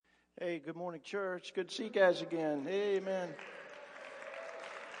Hey, good morning, church. Good to see you guys again. Amen.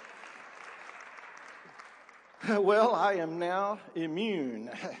 Well, I am now immune.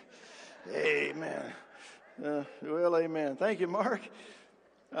 Amen. Amen. Thank you, Mark.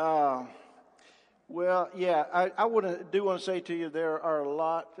 I want to say to you, there are a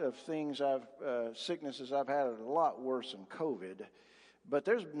lot of things sicknesses I've had a lot worse than COVID, but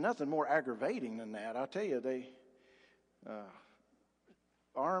there's nothing more aggravating than that. I'll tell you, they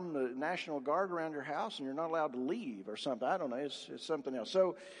arm the National Guard around your house and you're not allowed to leave or something. I don't know. It's something else.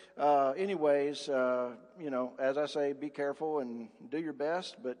 So, as I say, be careful and do your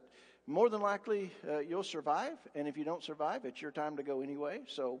best, but more than likely, you'll survive. And if you don't survive, it's your time to go anyway.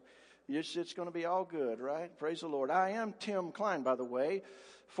 So it's going to be all good, right? Praise the Lord. I am Tim Klein, by the way,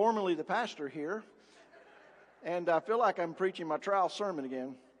 formerly the pastor here. And I feel like I'm preaching my trial sermon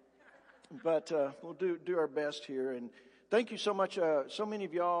again. But we'll do our best here. And thank you so much. So many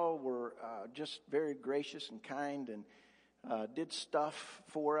of y'all were just very gracious and kind and did stuff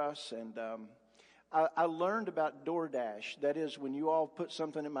for us. And I learned about DoorDash. That is when you all put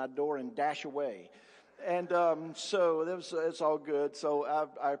something in my door and dash away. And so it's all good. So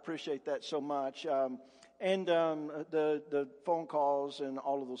I appreciate that so much. And the phone calls and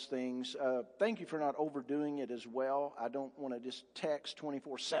all of those things. Thank you for not overdoing it as well. I don't want to just text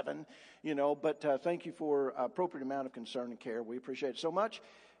 24/7, but thank you for appropriate amount of concern and care. We appreciate it so much.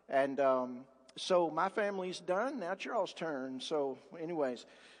 And so my family's done. Now it's your all's turn. So anyways,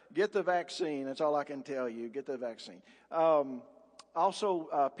 get the vaccine. That's all I can tell you. Get the vaccine.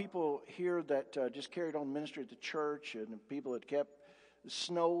 Also, people here that just carried on ministry at the church and people that kept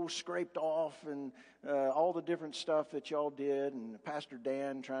snow scraped off and all the different stuff that y'all did, and Pastor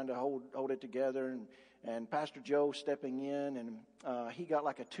Dan trying to hold it together, and Pastor Joe stepping in, and he got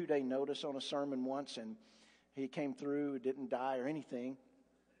like a 2-day notice on a sermon once, and he came through, didn't die or anything.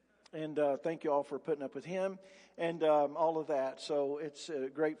 And thank you all for putting up with him and all of that. So it's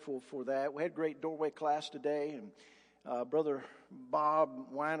grateful for that. We had a great doorway class today, and Brother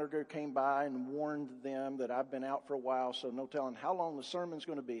Bob Weinerger came by and warned them that I've been out for a while, so no telling how long the sermon's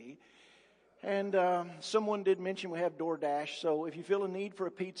going to be. And someone did mention we have DoorDash, so if you feel a need for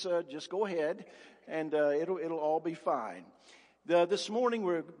a pizza, just go ahead, and it'll all be fine. This morning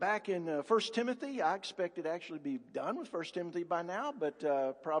we're back in 1 Timothy. I expected to actually be done with 1 Timothy by now, but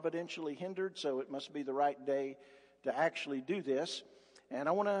providentially hindered, so it must be the right day to actually do this. And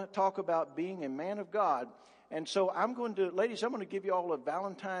I want to talk about being a man of God. And so ladies, I'm going to give you all a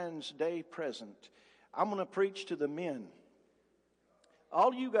Valentine's Day present. I'm going to preach to the men.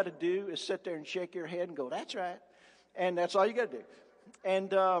 All you got to do is sit there and shake your head and go, that's right. And that's all you got to do.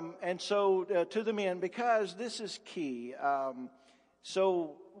 And so to the men, because this is key.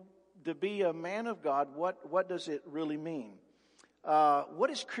 So to be a man of God, what does it really mean? What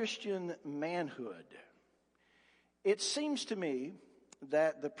is Christian manhood? It seems to me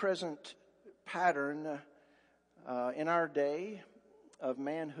that the present pattern in our day of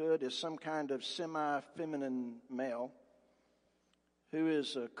manhood is some kind of semi-feminine male who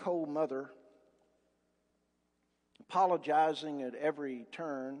is a co-mother, apologizing at every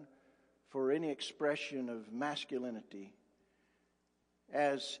turn for any expression of masculinity,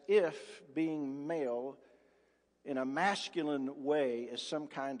 as if being male in a masculine way is some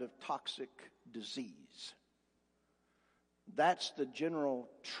kind of toxic disease. That's the general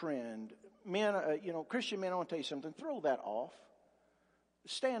trend. Men, Christian men, I want to tell you something. Throw that off.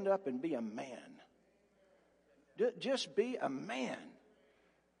 Stand up and be a man. Just be a man.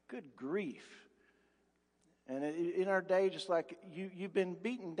 Good grief. And in our day, just like you've been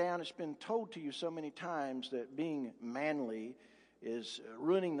beaten down, it's been told to you so many times that being manly is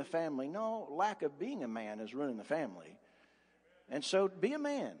ruining the family. No, lack of being a man is ruining the family. And so be a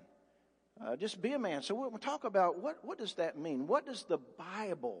man. Just be a man. So we'll talk about what does that mean? What does the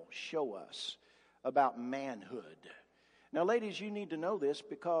Bible show us about manhood? Now, ladies, you need to know this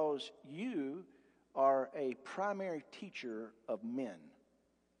because you are a primary teacher of men.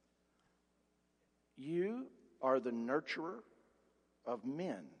 You are the nurturer of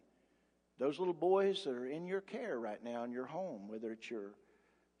men. Those little boys that are in your care right now in your home, whether it's your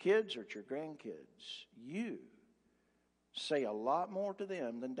kids or it's your grandkids, you say a lot more to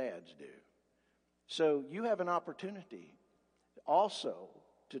them than dads do. So you have an opportunity also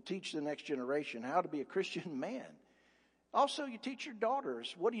to teach the next generation how to be a Christian man. Also, you teach your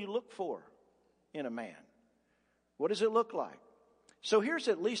daughters, what do you look for in a man? What does it look like? So here's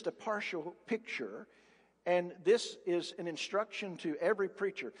at least a partial picture, and this is an instruction to every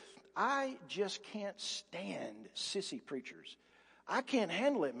preacher. I just can't stand sissy preachers. I can't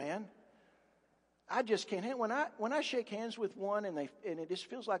handle it, man. I just can't handle when I shake hands with one and it just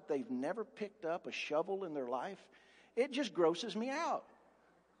feels like they've never picked up a shovel in their life. It just grosses me out.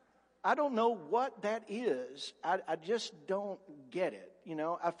 I don't know what that is. I just don't get it. You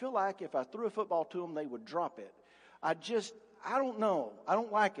know, I feel like if I threw a football to them, they would drop it. I don't know. I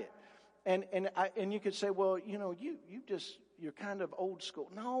don't like it. And you could say, well, you know, you're kind of old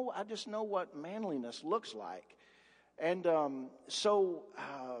school. No, I just know what manliness looks like. And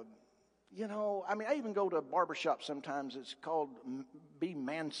you know, I mean, I even go to a barbershop sometimes. It's called Be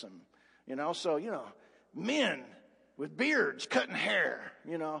Mansome, you know. So, you know, men with beards cutting hair,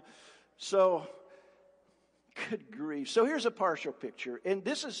 you know. So, good grief. So here's a partial picture. And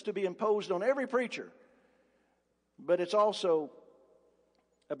this is to be imposed on every preacher. But it's also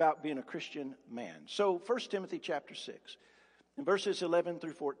about being a Christian man. So 1 Timothy chapter 6, in verses 11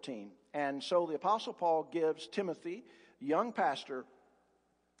 through 14. And so the Apostle Paul gives Timothy, young pastor,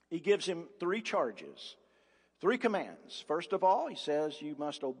 he gives him 3 charges, 3 commands. First of all, he says you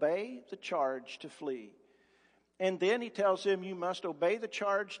must obey the charge to flee. And then he tells him you must obey the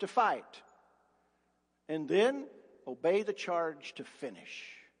charge to fight. And then obey the charge to finish.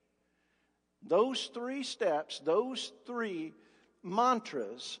 Those 3 steps, those 3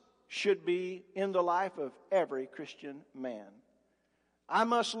 mantras should be in the life of every Christian man. I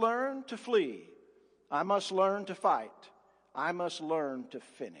must learn to flee. I must learn to fight. I must learn to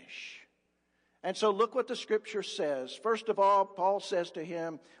finish. And so look what the scripture says. First of all, Paul says to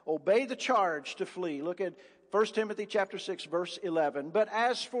him, obey the charge to flee. Look at 1 Timothy chapter 6, verse 11. But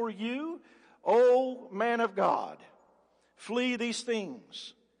as for you, O man of God, flee these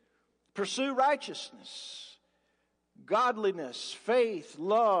things. Pursue righteousness, godliness, faith,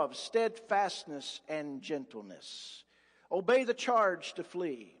 love, steadfastness, and gentleness. Obey the charge to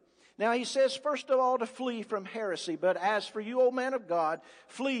flee. Now he says, first of all, to flee from heresy. But as for you, O man of God,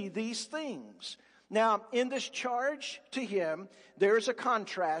 flee these things. Now, in this charge to him, there is a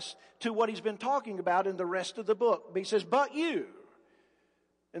contrast to what he's been talking about in the rest of the book. He says, but you.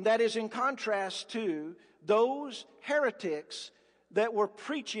 And that is in contrast to those heretics that were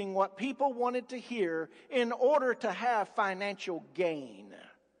preaching what people wanted to hear in order to have financial gain.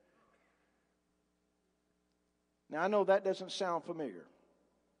 Now, I know that doesn't sound familiar.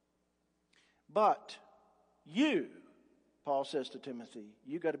 But you, Paul says to Timothy,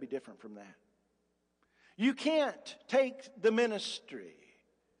 you got to be different from that. You can't take the ministry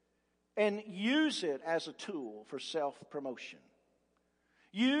and use it as a tool for self-promotion.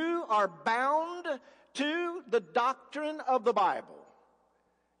 You are bound to the doctrine of the Bible.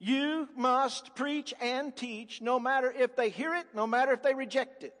 You must preach and teach no matter if they hear it, no matter if they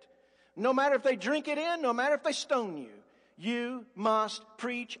reject it, no matter if they drink it in, no matter if they stone you. You must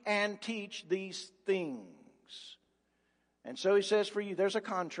preach and teach these things. And so he says for you, there's a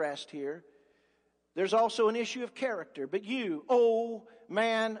contrast here. There's also an issue of character. But you, O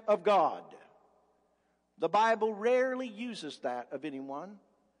man of God. The Bible rarely uses that of anyone.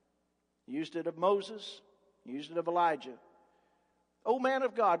 Used it of Moses. Used it of Elijah. O man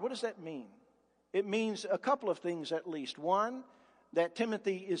of God, what does that mean? It means a couple of things at least. One, that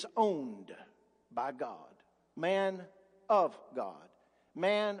Timothy is owned by God. Man of God.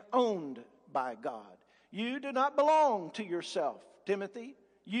 Man owned by God. You do not belong to yourself, Timothy.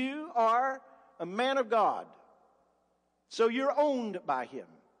 You are a man of God. So you're owned by Him.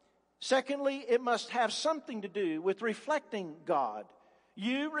 Secondly, it must have something to do with reflecting God.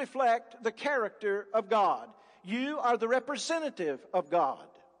 You reflect the character of God. You are the representative of God.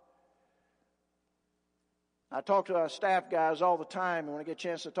 I talk to our staff guys all the time, and when I get a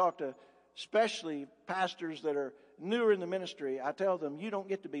chance to talk to especially pastors that are newer in the ministry, I tell them, you don't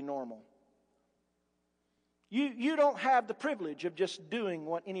get to be normal. You don't have the privilege of just doing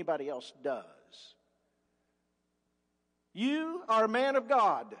what anybody else does. You are a man of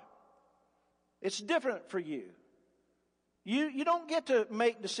God. It's different for you. You don't get to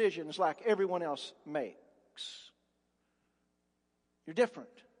make decisions like everyone else makes. You're different.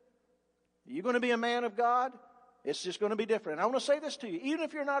 You're going to be a man of God, it's just going to be different. And I want to say this to you, even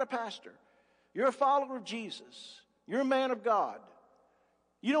if you're not a pastor, you're a follower of Jesus, you're a man of God,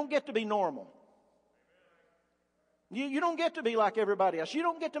 you don't get to be normal. You don't get to be like everybody else. You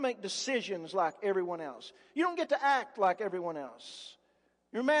don't get to make decisions like everyone else. You don't get to act like everyone else.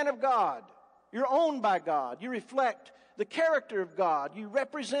 You're a man of God. You're owned by God. You reflect the character of God. You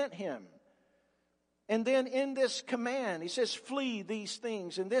represent Him. And then in this command, He says, flee these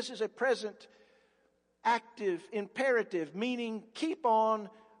things. And this is a present active imperative, meaning keep on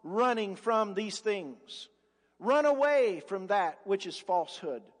running from these things. Run away from that which is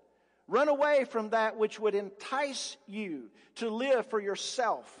falsehood. Run away from that which would entice you to live for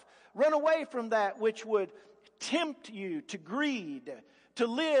yourself. Run away from that which would tempt you to greed, to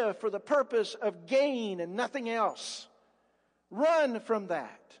live for the purpose of gain and nothing else. Run from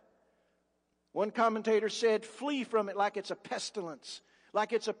that. One commentator said, flee from it like it's a pestilence,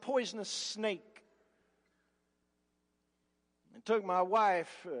 like it's a poisonous snake. I took my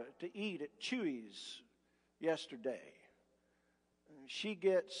wife to eat at Chewy's yesterday. She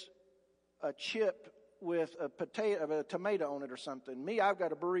gets a chip with a tomato on it or something. Me, I've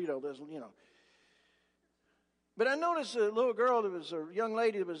got a burrito. But I noticed a little girl, that was a young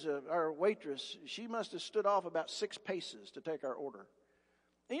lady, that was our waitress. She must have stood off about 6 paces to take our order.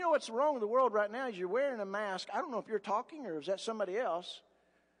 And you know what's wrong with the world right now is you're wearing a mask. I don't know if you're talking or is that somebody else.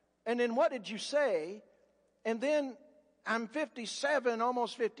 And then what did you say? And then I'm 57,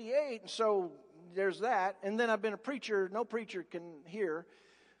 almost 58, and so there's that. And then I've been a preacher. No preacher can hear.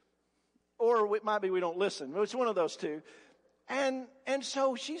 Or it might be we don't listen. It's one of those two. And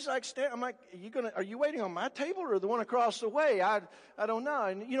so she's like, I'm like, are you waiting on my table or the one across the way? I don't know.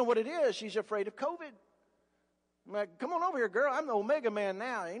 And you know what it is? She's afraid of COVID. I'm like, come on over here, girl. I'm the Omega man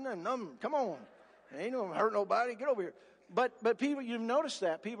now. Ain't nothing, come on. Ain't no hurt nobody. Get over here. But people, you've noticed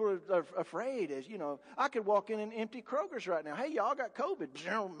that. People are afraid. As you know, I could walk in and empty Kroger's right now. Hey, y'all got COVID.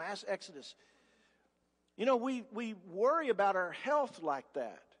 Mass exodus. You know, we worry about our health like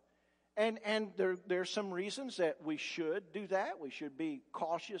that. And there's some reasons that we should do that. We should be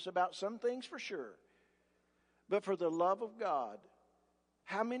cautious about some things for sure. But for the love of God,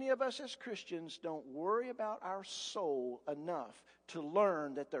 how many of us as Christians don't worry about our soul enough to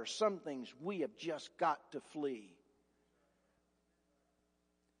learn that there are some things we have just got to flee?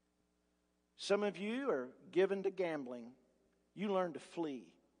 Some of you are given to gambling. You learn to flee.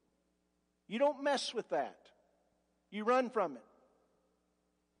 You don't mess with that. You run from it.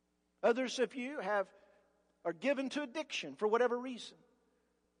 Others of you are given to addiction for whatever reason.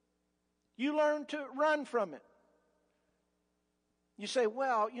 You learn to run from it. You say,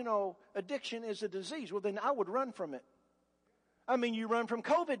 well, addiction is a disease. Well, then I would run from it. I mean, you run from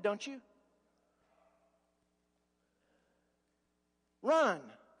COVID, don't you? Run.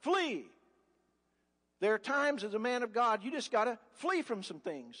 Flee. There are times as a man of God, you just got to flee from some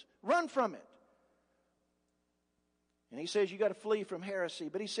things. Run from it. And he says you got to flee from heresy.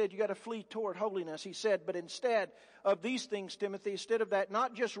 But he said you got to flee toward holiness. He said, but instead of these things, Timothy, instead of that,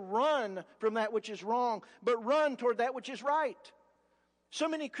 not just run from that which is wrong, but run toward that which is right. So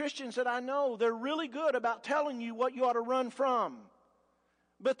many Christians that I know, they're really good about telling you what you ought to run from.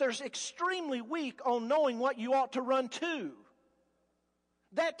 But they're extremely weak on knowing what you ought to run to.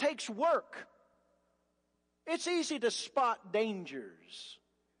 That takes work. It's easy to spot dangers.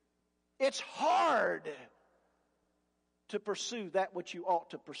 It's hard to pursue that which you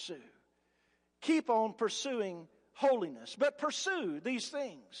ought to pursue. Keep on pursuing holiness, but pursue these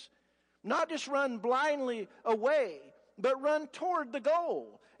things. Not just run blindly away, but run toward the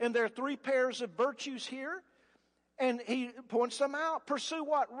goal. And there are 3 pairs of virtues here, and he points them out. Pursue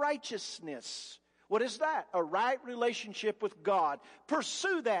what? Righteousness. What is that? A right relationship with God.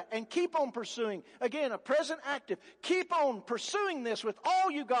 Pursue that and keep on pursuing. Again, a present active. Keep on pursuing this with all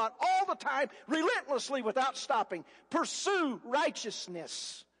you got, all the time, relentlessly without stopping. Pursue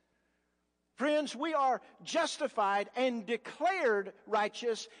righteousness. Friends, we are justified and declared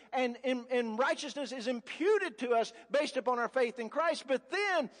righteous, and righteousness is imputed to us based upon our faith in Christ. But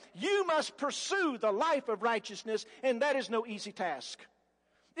then you must pursue the life of righteousness, and that is no easy task.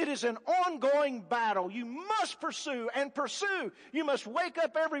 It is an ongoing battle. You must pursue and pursue. You must wake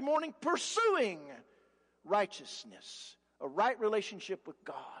up every morning pursuing righteousness, a right relationship with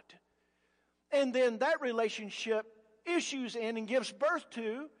God. And then that relationship issues in and gives birth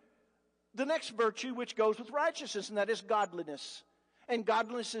to the next virtue which goes with righteousness, and that is godliness. And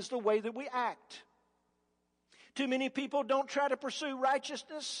godliness is the way that we act. Too many people don't try to pursue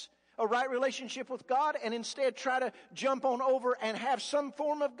righteousness, a right relationship with God, and instead try to jump on over and have some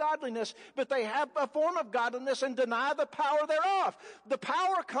form of godliness. But they have a form of godliness and deny the power thereof. The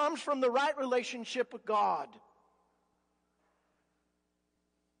power comes from the right relationship with God.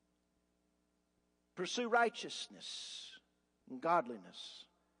 Pursue righteousness and godliness.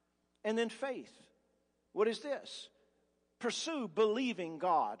 And then faith. What is this? Pursue believing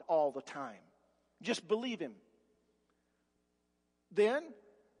God all the time. Just believe Him. Then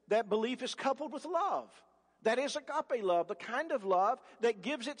that belief is coupled with love. That is agape love, the kind of love that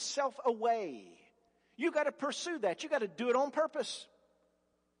gives itself away. You got to pursue that. You got to do it on purpose.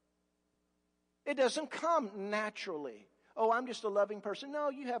 It doesn't come naturally. Oh, I'm just a loving person. No,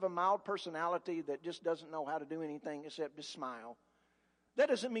 you have a mild personality that just doesn't know how to do anything except just smile. That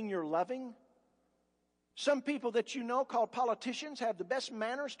doesn't mean you're loving. Some people that you know called politicians have the best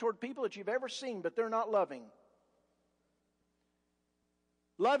manners toward people that you've ever seen, but they're not loving.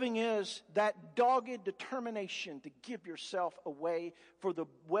 Loving is that dogged determination to give yourself away for the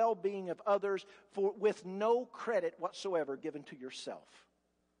well-being of others with no credit whatsoever given to yourself.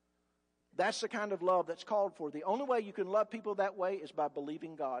 That's the kind of love that's called for. The only way you can love people that way is by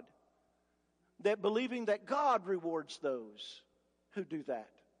believing God. Believing that God rewards those who do that.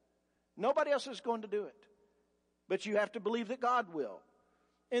 Nobody else is going to do it. But you have to believe that God will.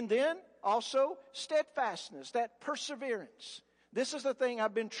 And then also steadfastness, that perseverance. This is the thing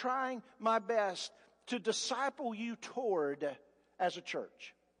I've been trying my best to disciple you toward as a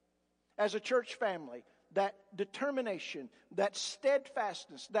church family. That determination, that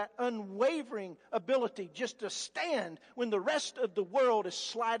steadfastness, that unwavering ability just to stand when the rest of the world is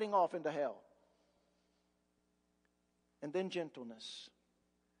sliding off into hell. And then gentleness.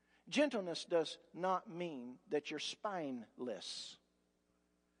 Gentleness does not mean that you're spineless.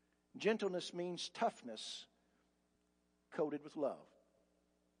 Gentleness means toughness coated with love.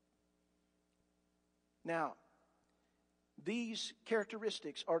 Now, these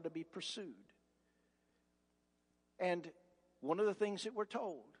characteristics are to be pursued. And one of the things that we're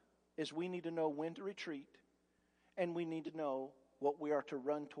told is we need to know when to retreat, and we need to know what we are to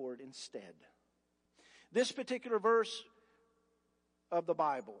run toward instead. This particular verse of the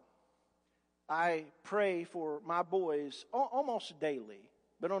Bible, I pray for my boys almost daily,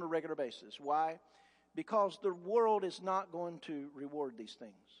 but on a regular basis. Why? Because the world is not going to reward these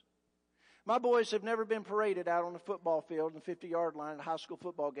things. My boys have never been paraded out on the football field in the 50-yard line at a high school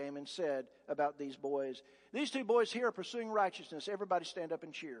football game and said about these boys, "These two boys here are pursuing righteousness. Everybody stand up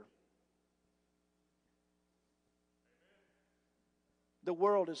and cheer." The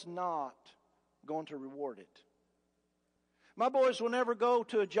world is not going to reward it. My boys will never go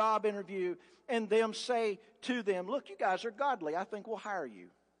to a job interview and them say to them, "Look, you guys are godly. I think we'll hire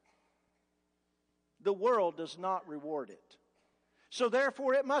you." The world does not reward it. So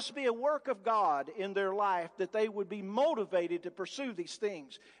therefore, it must be a work of God in their life that they would be motivated to pursue these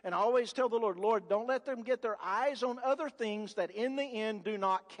things. And I always tell the Lord, "Lord, don't let them get their eyes on other things that in the end do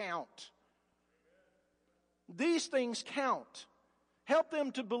not count." These things count. Help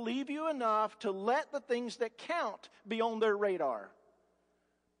them to believe you enough to let the things that count be on their radar.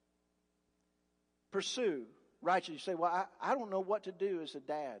 Pursue righteousness. You say, "Well, I don't know what to do as a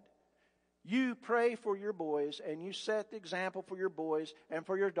dad." You pray for your boys and you set the example for your boys and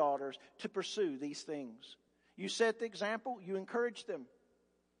for your daughters to pursue these things. You set the example, you encourage them.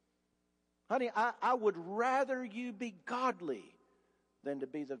 Honey, I would rather you be godly than to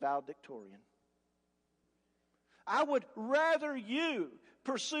be the valedictorian. I would rather you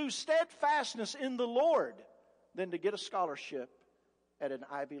pursue steadfastness in the Lord than to get a scholarship at an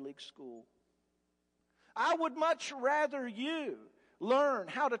Ivy League school. I would much rather you learn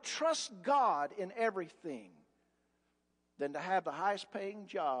how to trust God in everything than to have the highest paying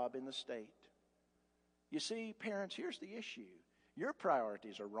job in the state. You see, parents, here's the issue. Your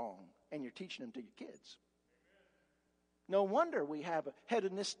priorities are wrong, and you're teaching them to your kids. No wonder we have a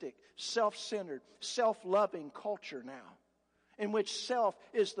hedonistic, self-centered, self-loving culture now, in which self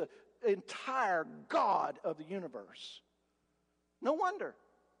is the entire God of the universe. No wonder.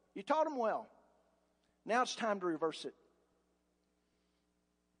 You taught them well. Now it's time to reverse it.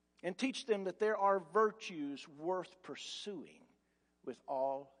 And teach them that there are virtues worth pursuing with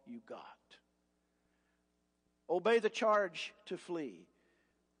all you got. Obey the charge to flee.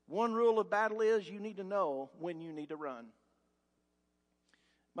 One rule of battle is you need to know when you need to run.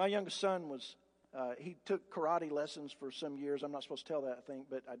 My youngest son he took karate lessons for some years. I'm not supposed to tell that, I think,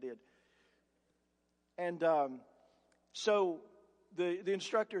 but I did. And so the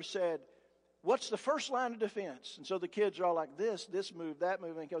instructor said, "What's the first line of defense?" And so the kids are all like this move, that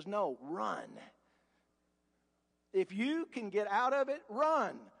move. And he goes, "No, run. If you can get out of it,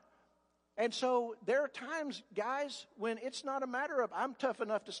 run." And so there are times, guys, when it's not a matter of I'm tough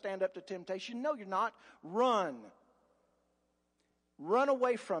enough to stand up to temptation. No, you're not. Run. Run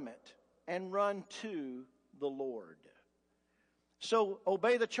away from it and run to the Lord. So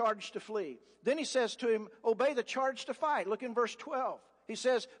obey the charge to flee. Then he says to him, obey the charge to fight. Look in verse 12. He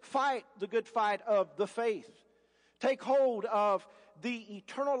says, fight the good fight of the faith. Take hold of the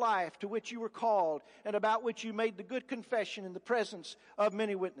eternal life to which you were called and about which you made the good confession in the presence of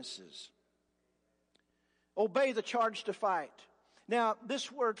many witnesses. Obey the charge to fight. Now,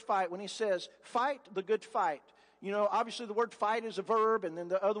 this word fight, when he says fight the good fight, you know, obviously the word fight is a verb and then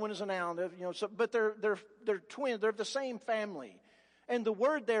the other one is a noun, but they're twins, they're the same family. And the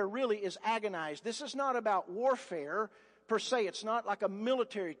word there really is agonize. This is not about warfare per se. It's not like a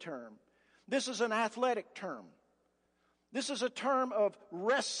military term. This is an athletic term. This is a term of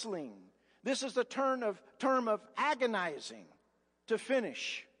wrestling. This is the term of agonizing to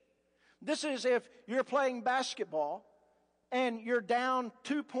finish. This is if you're playing basketball and you're down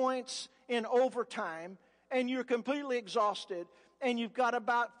 2 points in overtime and you're completely exhausted and you've got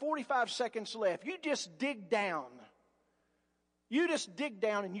about 45 seconds left. You just dig down. You just dig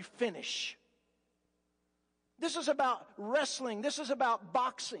down and you finish. This is about wrestling. This is about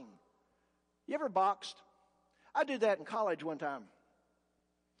boxing. You ever boxed? I did that in college one time.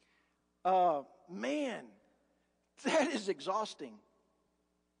 Man, that is exhausting.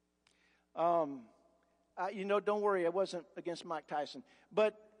 Don't worry, it wasn't against Mike Tyson.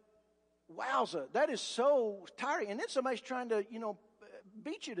 But wowza, that is so tiring. And then somebody's trying to,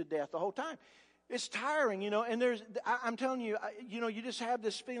 beat you to death the whole time. It's tiring, and I'm telling you, you just have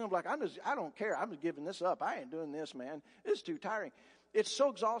this feeling of like, I don't care. I'm just giving this up. I ain't doing this, man. It's too tiring. It's so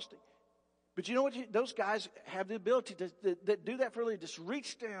exhausting. But you know what? Those guys have the ability to do that for really, just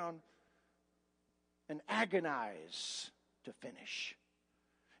reach down and agonize to finish.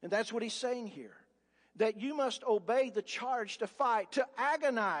 And that's what he's saying here. That you must obey the charge to fight, to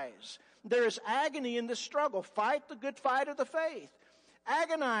agonize. There is agony in this struggle. Fight the good fight of the faith.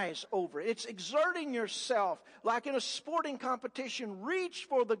 Agonize over it. It's exerting yourself like in a sporting competition. Reach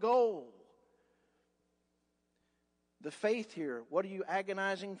for the goal. The faith here, what are you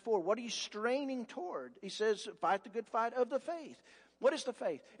agonizing for? What are you straining toward? He says, fight the good fight of the faith. What is the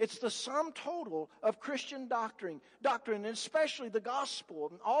faith? It's the sum total of Christian doctrine, and especially the gospel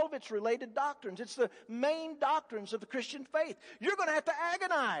and all of its related doctrines. It's the main doctrines of the Christian faith. You're going to have to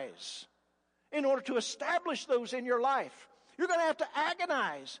agonize in order to establish those in your life. You're going to have to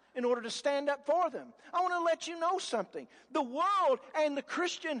agonize in order to stand up for them. I want to let you know something. The world and the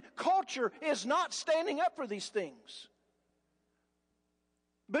Christian culture is not standing up for these things.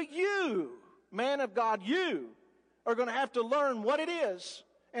 But you, man of God, you are going to have to learn what it is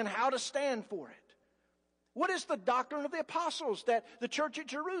and how to stand for it. What is the doctrine of the apostles that the church at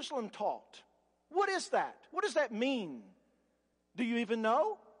Jerusalem taught? What is that? What does that mean? Do you even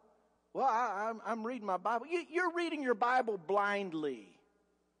know? Well, I'm reading my Bible. You're reading your Bible blindly.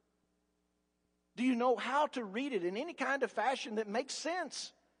 Do you know how to read it in any kind of fashion that makes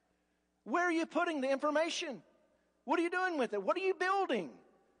sense? Where are you putting the information? What are you doing with it? What are you building?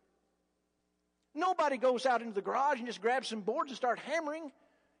 Nobody goes out into the garage and just grabs some boards and start hammering.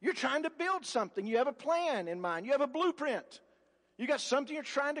 You're trying to build something. You have a plan in mind. You have a blueprint. You got something you're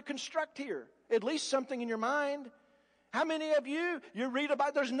trying to construct here. At least something in your mind. How many of you read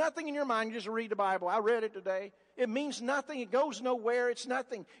about, there's nothing in your mind, you just read the Bible. I read it today. It means nothing. It goes nowhere. It's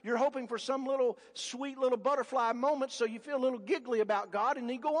nothing. You're hoping for some little sweet little butterfly moment so you feel a little giggly about God and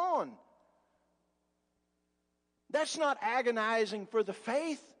then go on. That's not agonizing for the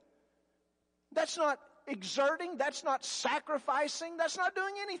faith. That's not exerting. That's not sacrificing. That's not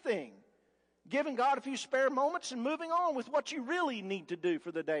doing anything. Giving God a few spare moments and moving on with what you really need to do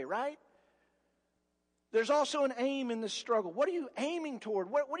for the day, right? There's also an aim in this struggle. What are you aiming toward?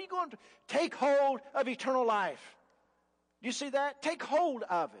 What are you going to take hold of eternal life? Do you see that? Take hold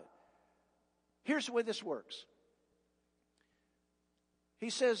of it. Here's the way this works. He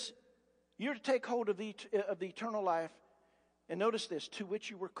says, you're to take hold of the eternal life. And notice this, to which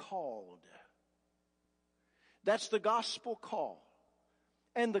you were called. That's the gospel call.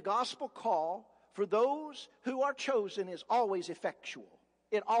 And the gospel call for those who are chosen is always effectual.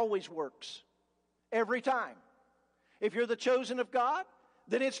 It always works. Every time. If you're the chosen of God,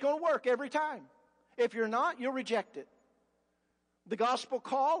 then it's going to work every time. If you're not, you'll reject it. The gospel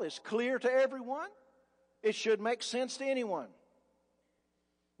call is clear to everyone. It should make sense to anyone.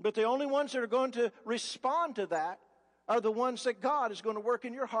 But the only ones that are going to respond to that are the ones that God is going to work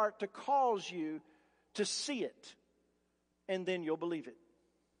in your heart to cause you to see it. And then you'll believe it.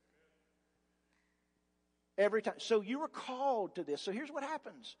 Every time. So you were called to this. So here's what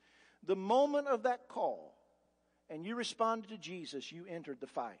happens. The moment of that call, and you responded to Jesus, you entered the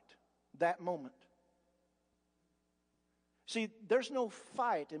fight. That moment. See, there's no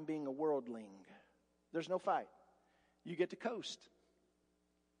fight in being a worldling. There's no fight. You get to coast.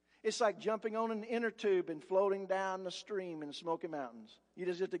 It's like jumping on an inner tube and floating down the stream in the Smoky Mountains. You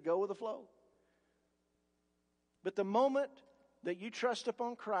just have to go with the flow. But the moment that you trust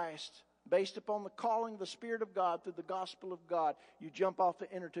upon Christ, based upon the calling of the Spirit of God through the gospel of God, you jump off the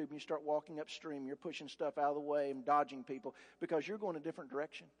inner tube and you start walking upstream. You're pushing stuff out of the way and dodging people because you're going a different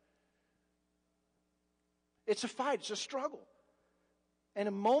direction. It's a fight. It's a struggle. And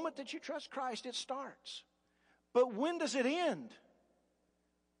the moment that you trust Christ, it starts. But when does it end?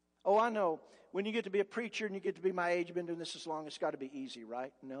 Oh, I know. When you get to be a preacher and you get to be my age, you've been doing this as long, it's got to be easy,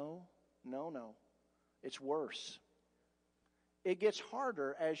 right? No. No, no. It's worse. It gets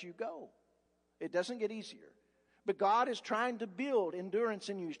harder as you go. It doesn't get easier. But God is trying to build endurance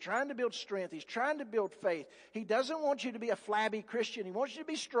in you. He's trying to build strength. He's trying to build faith. He doesn't want you to be a flabby Christian. He wants you to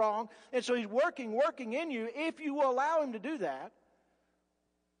be strong. And so He's working in you if you will allow Him to do that.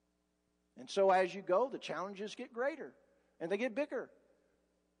 And so as you go, the challenges get greater and they get bigger.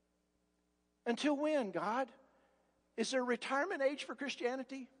 Until when, God? Is there a retirement age for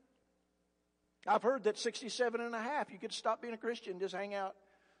Christianity? I've heard that 67 and a half, you could stop being a Christian, just hang out.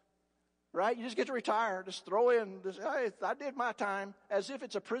 Right? You just get to retire. Just throw in this, hey, I did my time, as if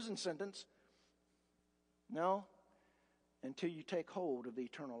it's a prison sentence. No. Until you take hold of the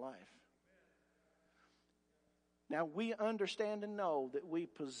eternal life. Now, we understand and know that we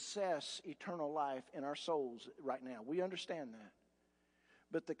possess eternal life in our souls right now. We understand that.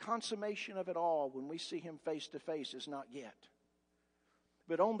 But the consummation of it all, when we see Him face to face, is not yet.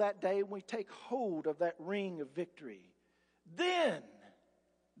 But on that day, when we take hold of that ring of victory, then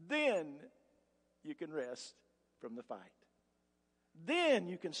you can rest from the fight. Then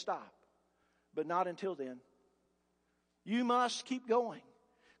you can stop. But not until then. You must keep going.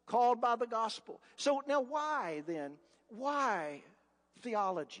 Called by the gospel. So now why then? Why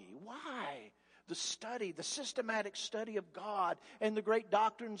theology? Why the study, the systematic study of God and the great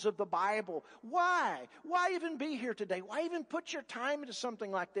doctrines of the Bible? Why? Why even be here today? Why even put your time into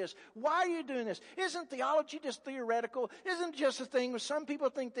something like this? Why are you doing this? Isn't theology just theoretical? Isn't it just a thing where some people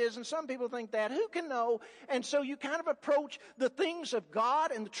think this and some people think that? Who can know? And so you kind of approach the things of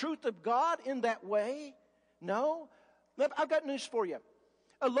God and the truth of God in that way? No. I've got news for you.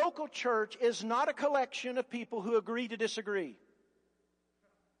 A local church is not a collection of people who agree to disagree.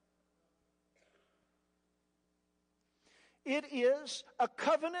 It is a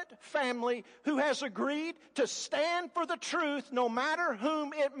covenant family who has agreed to stand for the truth no matter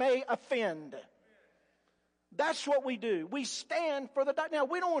whom it may offend. That's what we do. We stand for the... Now,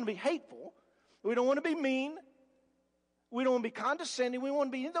 we don't want to be hateful. We don't want to be mean. We don't want to be condescending. We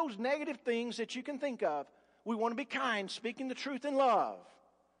want to be those negative things that you can think of. We want to be kind, speaking the truth in love.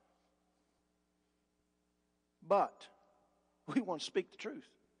 But we want to speak the truth.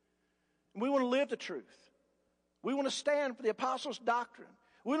 We want to live the truth. We want to stand for the apostles' doctrine.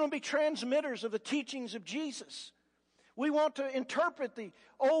 We want to be transmitters of the teachings of Jesus. We want to interpret the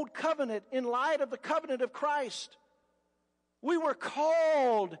old covenant in light of the covenant of Christ. We were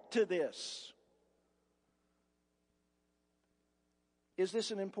called to this. Is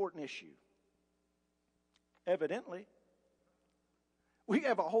this an important issue? Evidently. We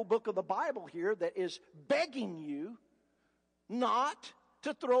have a whole book of the Bible here that is begging you not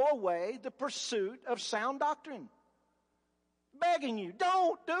to throw away the pursuit of sound doctrine. Begging you,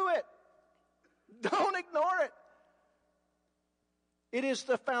 don't do it. Don't ignore it. It is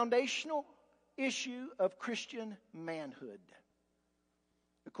the foundational issue of Christian manhood.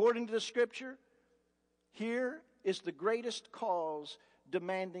 According to the Scripture, here is the greatest cause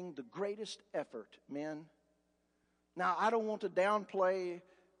demanding the greatest effort, men. Now, I don't want to downplay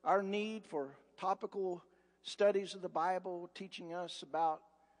our need for topical studies of the Bible, teaching us about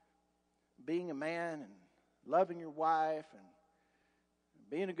being a man and loving your wife and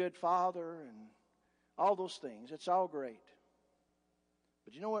being a good father and all those things. It's all great.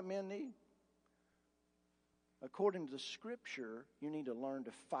 But you know what men need? According to the Scripture, you need to learn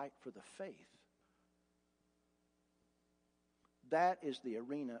to fight for the faith. That is the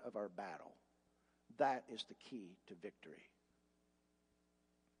arena of our battle. That is the key to victory.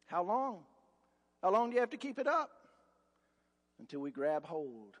 How long? How long do you have to keep it up? Until we grab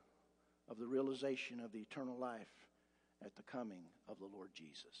hold of the realization of the eternal life at the coming of the Lord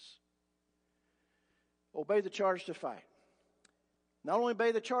Jesus. Obey the charge to fight. Not only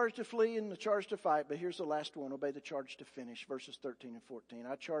obey the charge to flee and the charge to fight, but here's the last one. Obey the charge to finish. Verses 13 and 14.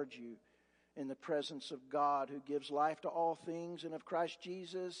 I charge you in the presence of God who gives life to all things, and of Christ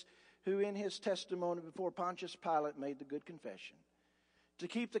Jesus, who in His testimony before Pontius Pilate made the good confession, to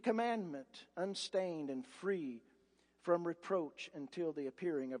keep the commandment unstained and free from reproach until the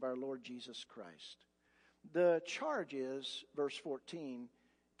appearing of our Lord Jesus Christ. The charge is, verse 14,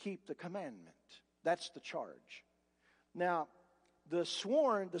 keep the commandment. That's the charge. Now, the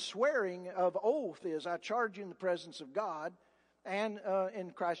swearing of oath is, I charge you in the presence of God and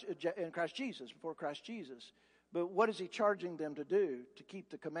in Christ Jesus, before Christ Jesus. But what is He charging them to do? To keep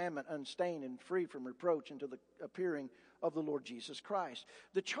the commandment unstained and free from reproach until the appearing of the Lord Jesus Christ.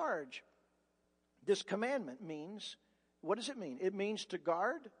 The charge, this commandment means, what does it mean? It means to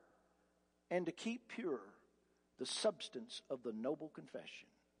guard and to keep pure the substance of the noble confession.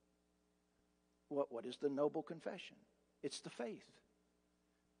 What is the noble confession? It's the faith.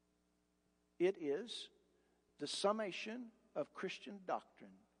 It is the summation of Christian doctrine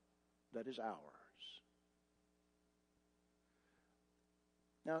that is ours.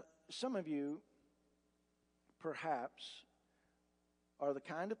 Now, some of you, perhaps, are the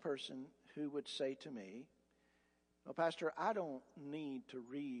kind of person who would say to me, well, Pastor, I don't need to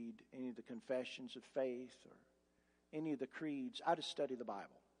read any of the confessions of faith or any of the creeds. I just study the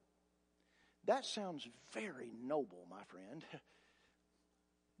Bible. That sounds very noble, my friend.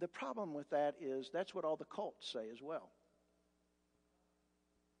 The problem with that is that's what all the cults say as well.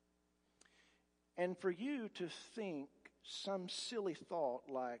 And for you to think some silly thought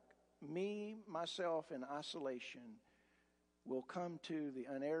like me, myself, in isolation will come to the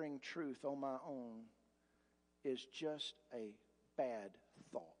unerring truth on my own is just a bad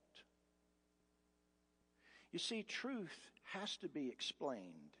thought. You see, truth has to be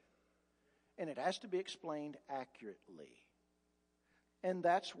explained, and it has to be explained accurately. And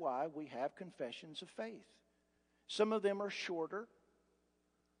that's why we have confessions of faith. Some of them are shorter,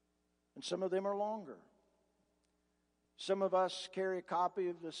 and some of them are longer. Some of us carry a copy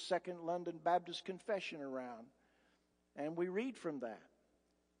of the Second London Baptist Confession around, and we read from that.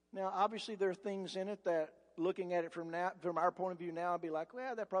 Now, obviously, there are things in it that, looking at it from our point of view now, I'd be like,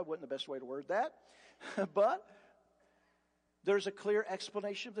 well, that probably wasn't the best way to word that. But there's a clear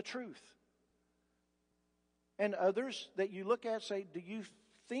explanation of the truth. And others that you look at say, do you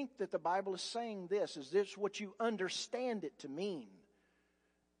think that the Bible is saying this? Is this what you understand it to mean?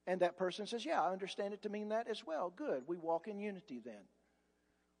 And that person says, yeah, I understand it to mean that as well. Good. We walk in unity then.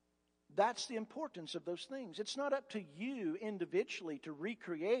 That's the importance of those things. It's not up to you individually to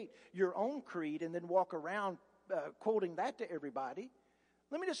recreate your own creed and then walk around quoting that to everybody.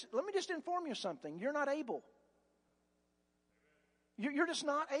 Let me just inform you something. You're not able. You're just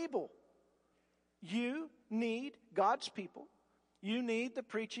not able. You need God's people. You need the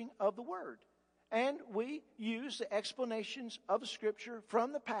preaching of the Word. And we use the explanations of the Scripture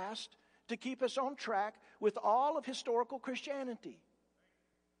from the past to keep us on track with all of historical Christianity.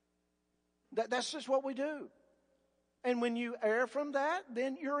 That's just what we do. And when you err from that,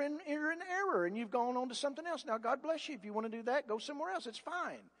 then you're in error and you've gone on to something else. Now, God bless you. If you want to do that, go somewhere else. It's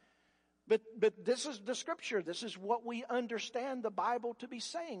fine. But this is the Scripture. This is what we understand the Bible to be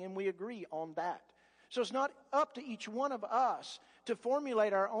saying, and we agree on that. So it's not up to each one of us to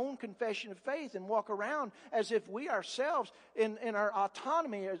formulate our own confession of faith and walk around as if we ourselves, in our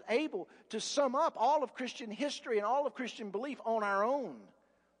autonomy, are able to sum up all of Christian history and all of Christian belief on our own.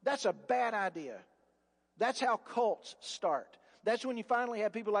 That's a bad idea. That's how cults start. That's when you finally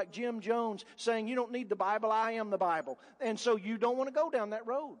have people like Jim Jones saying, you don't need the Bible, I am the Bible. And so you don't want to go down that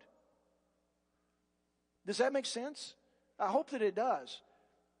road. Does that make sense? I hope that it does.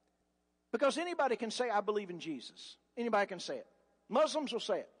 Because anybody can say, I believe in Jesus. Anybody can say it. Muslims will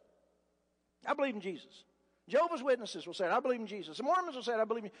say it. I believe in Jesus. Jehovah's Witnesses will say it. I believe in Jesus. The Mormons will say it. I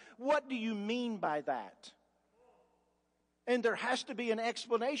believe in Jesus. What do you mean by that? And there has to be an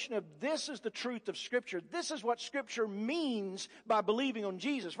explanation of this is the truth of Scripture. This is what Scripture means by believing on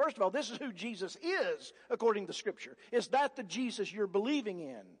Jesus. First of all, this is who Jesus is according to Scripture. Is that the Jesus you're believing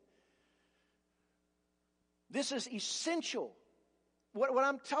in? This is essential. What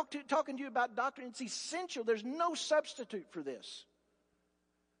I'm talking to you about doctrine, it's essential. There's no substitute for this.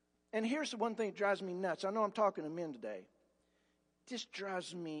 And here's the one thing that drives me nuts. I know I'm talking to men today. It just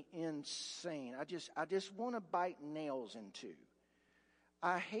drives me insane. I just want to bite nails into.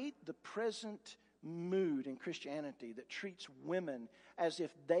 I hate the present mood in Christianity that treats women as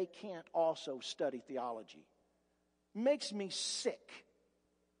if they can't also study theology. Makes me sick.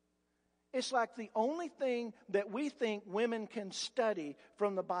 It's like the only thing that we think women can study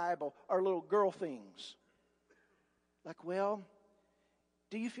from the Bible are little girl things. Like, well,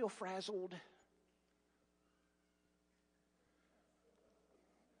 do you feel frazzled?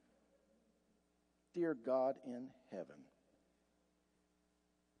 Dear God in heaven.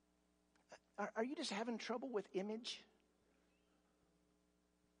 Are you just having trouble with image?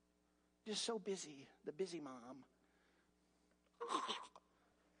 Just so busy, the busy mom.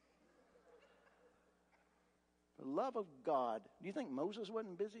 For the love of God, do you think Moses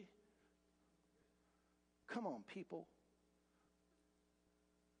wasn't busy? Come on, people.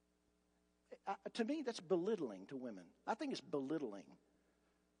 To me, that's belittling to women. I think it's belittling.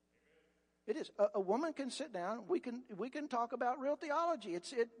 It is. A woman can sit down. We can talk about real theology.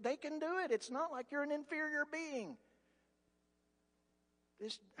 They can do it. It's not like you're an inferior being.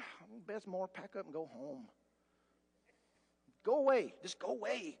 Beth Moore, pack up and go home. Go away. Just go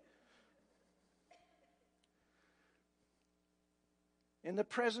away. In the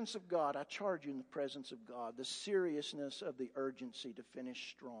presence of God, I charge you in the presence of God, the seriousness of the urgency to finish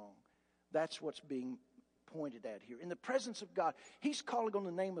strong. That's what's being pointed at here. In the presence of God, he's calling on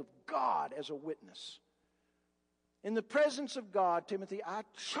the name of God as a witness. In the presence of God, Timothy, I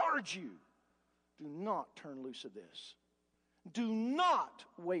charge you, do not turn loose of this. Do not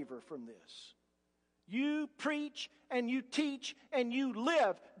waver from this. You preach and you teach and you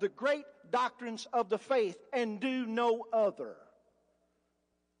live the great doctrines of the faith and do no other.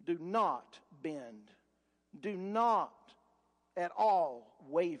 Do not bend. Do not at all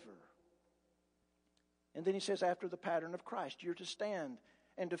waver. And then he says, after the pattern of Christ, you're to stand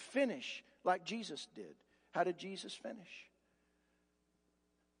and to finish like Jesus did. How did Jesus finish?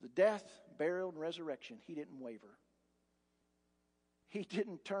 The death, burial, and resurrection. He didn't waver. He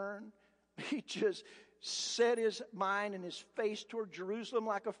didn't turn. He just set his mind and his face toward Jerusalem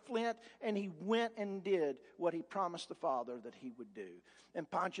like a flint, and he went and did what he promised the Father that he would do. And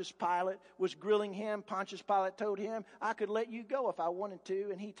Pontius Pilate was grilling him. Pontius Pilate told him, I could let you go if I wanted to.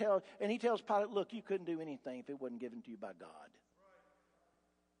 And he tells Pilate, look, you couldn't do anything if it wasn't given to you by God.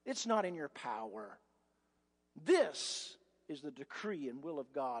 It's not in your power. This is the decree and will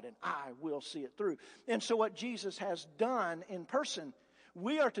of God, and I will see it through. And so what Jesus has done in person,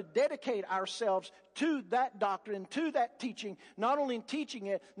 we are to dedicate ourselves to that doctrine, to that teaching, not only in teaching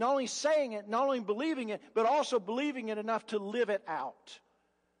it, not only saying it, not only believing it, but also believing it enough to live it out.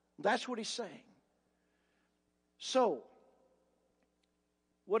 That's what he's saying. So,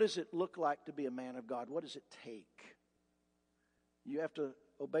 what does it look like to be a man of God? What does it take? You have to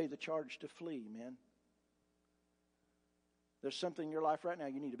obey the charge to flee, men. There's something in your life right now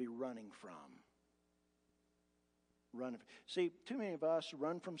you need to be running from. Run. See, too many of us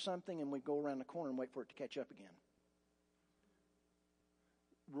run from something and we go around the corner and wait for it to catch up again.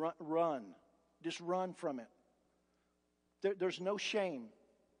 Run. Just run from it. There's no shame.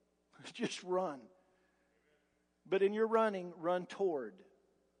 Just run. But in your running, run toward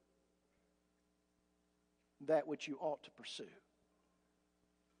that which you ought to pursue.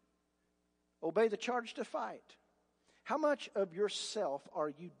 Obey the charge to fight. How much of yourself are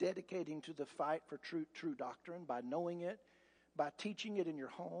you dedicating to the fight for true doctrine by knowing it, by teaching it in your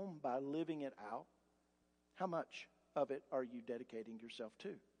home, by living it out? How much of it are you dedicating yourself to?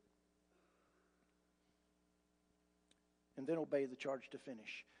 And then obey the charge to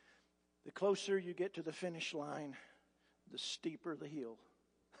finish. The closer you get to the finish line, the steeper the hill.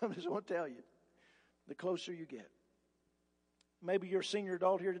 I just want to tell you, the closer you get. Maybe you're a senior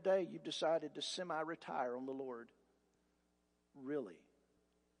adult here today, you've decided to semi-retire on the Lord. Really?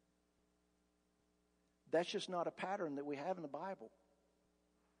 That's just not a pattern that we have in the Bible.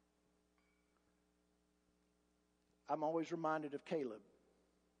 I'm always reminded of Caleb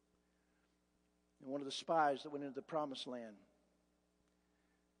and one of the spies that went into the promised land.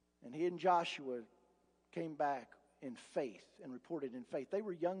 And he and Joshua came back in faith and reported in faith. They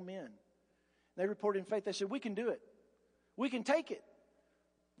were young men. They reported in faith. They said, we can do it. We can take it.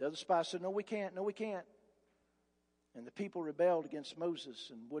 The other spies said, no, we can't. No, we can't. And the people rebelled against Moses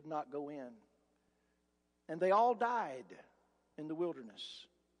and would not go in. And they all died in the wilderness,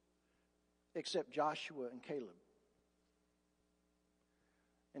 except Joshua and Caleb.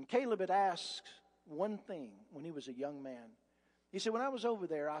 And Caleb had asked one thing when he was a young man. He said, when I was over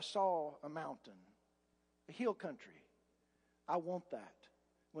there, I saw a mountain, a hill country. I want that.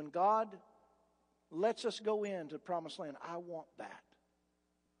 When God lets us go into the promised land, I want that.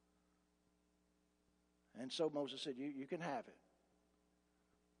 And so Moses said, you can have it.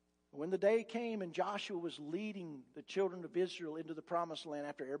 When the day came and Joshua was leading the children of Israel into the promised land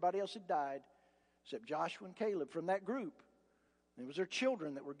after everybody else had died, except Joshua and Caleb from that group, it was their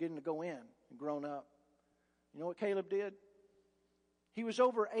children that were getting to go in and grown up. You know what Caleb did? He was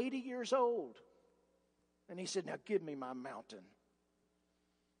over 80 years old. And he said, now give me my mountain.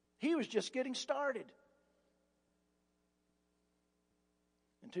 He was just getting started.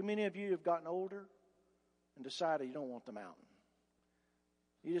 And too many of you have gotten older and decided you don't want the mountain.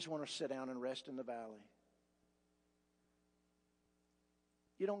 You just want to sit down and rest in the valley.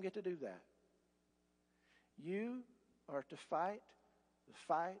 You don't get to do that. You are to fight the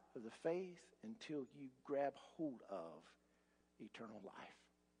fight of the faith until you grab hold of eternal life.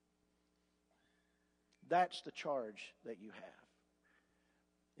 That's the charge that you have.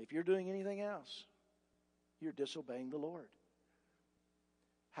 If you're doing anything else, you're disobeying the Lord.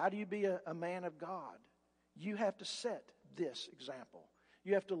 How do you be a man of God? You have to set this example.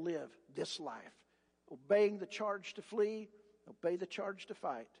 You have to live this life. Obeying the charge to flee, obey the charge to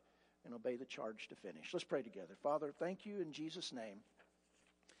fight, and obey the charge to finish. Let's pray together. Father, thank you in Jesus' name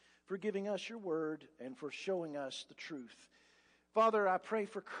for giving us your word and for showing us the truth. Father, I pray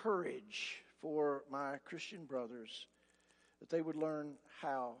for courage for my Christian brothers, that they would learn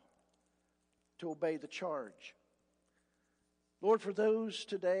how to obey the charge. Lord, for those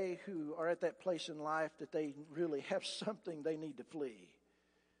today who are at that place in life that they really have something they need to flee,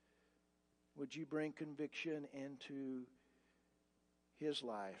 would you bring conviction into his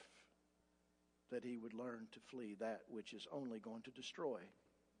life that he would learn to flee that which is only going to destroy?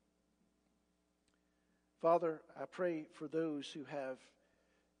 Father, I pray for those who have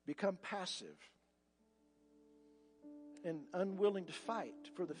become passive and unwilling to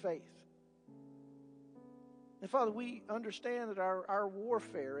fight for the faith. And Father, we understand that our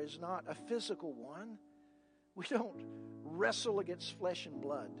warfare is not a physical one. We don't wrestle against flesh and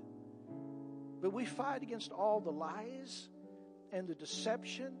blood. But we fight against all the lies and the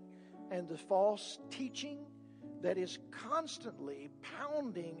deception and the false teaching that is constantly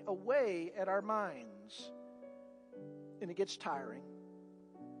pounding away at our minds. And it gets tiring.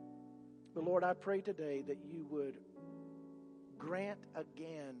 But Lord, I pray today that you would grant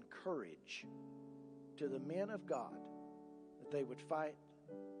again courage to the men of God, that they would fight,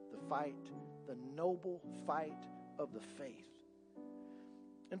 the noble fight of the faith.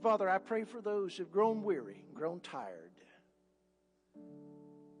 And Father, I pray for those who've grown weary, grown tired,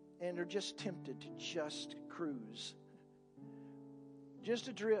 and are just tempted to just cruise, just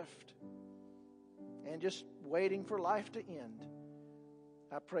to drift, and just waiting for life to end.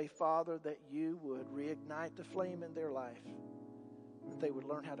 I pray, Father, that you would reignite the flame in their life, that they would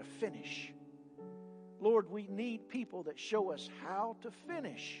learn how to finish. Lord, we need people that show us how to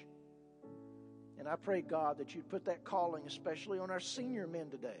finish. And I pray, God, that you'd put that calling, especially on our senior men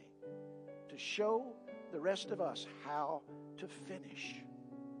today, to show the rest of us how to finish.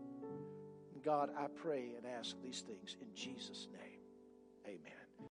 God, I pray and ask these things in Jesus' name. Amen.